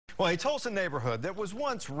Well, a Tulsa neighborhood that was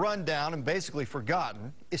once run down and basically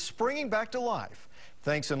forgotten is springing back to life,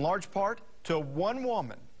 thanks in large part to one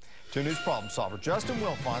woman. 2 News problem solver Justin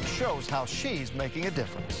Wilfon shows how she's making a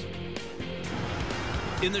difference.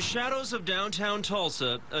 In the shadows of downtown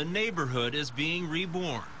Tulsa, a neighborhood is being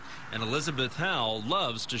reborn, and Elizabeth Howell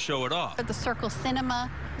loves to show it off. The Circle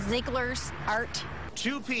Cinema, Ziegler's, art.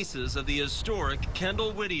 2 pieces of the historic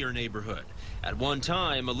Kendall Whittier neighborhood. At one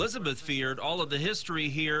time, Elizabeth feared all of the history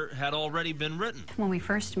here had already been written. When we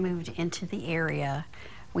first moved into the area,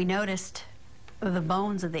 we noticed the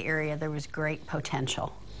bones of the area, there was great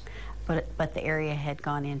potential. But the area had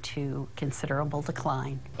gone into considerable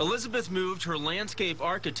decline. Elizabeth moved her landscape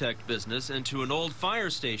architect business into an old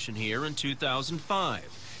fire station here in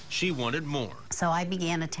 2005. She wanted more. So I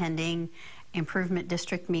began attending improvement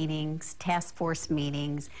district meetings, task force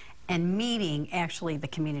meetings, and meeting actually the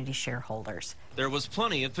community shareholders. There was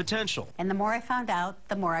plenty of potential. And the more I found out,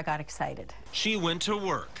 the more I got excited. She went to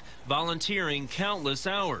work, volunteering countless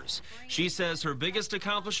hours. She says her biggest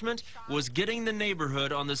accomplishment was getting the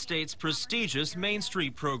neighborhood on the state's prestigious Main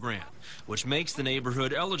Street program, which makes the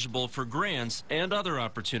neighborhood eligible for grants and other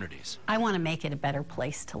opportunities. I want to make it a better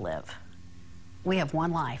place to live. We have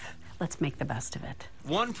one life. Let's make the best of it.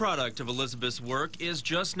 One product of Elizabeth's work is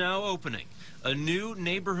just now opening, a new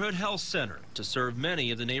neighborhood health center to serve many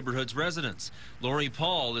of the neighborhood's residents. Lori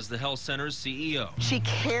Paul is the health center's CEO. She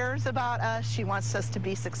cares about us. She wants us to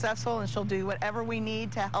be successful, and she'll do whatever we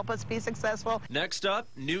need to help us be successful. Next up,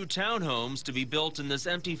 new townhomes to be built in this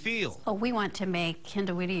empty field. Well, we want to make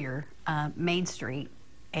Kendall Whittier Main Street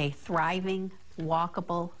a thriving,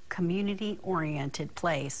 walkable, community-oriented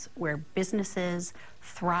place where businesses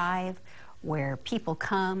thrive, where people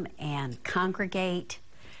come and congregate,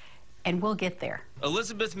 and we'll get there.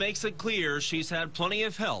 Elizabeth makes it clear she's had plenty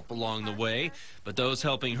of help along the way, but those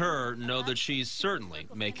helping her know that she's certainly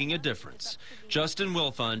making a difference. Justin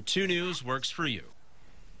Wilfon, 2 News, works for you.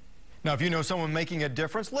 Now, if you know someone making a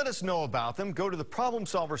difference, let us know about them. Go to the Problem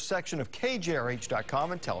Solver section of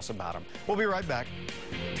KJRH.com and tell us about them. We'll be right back.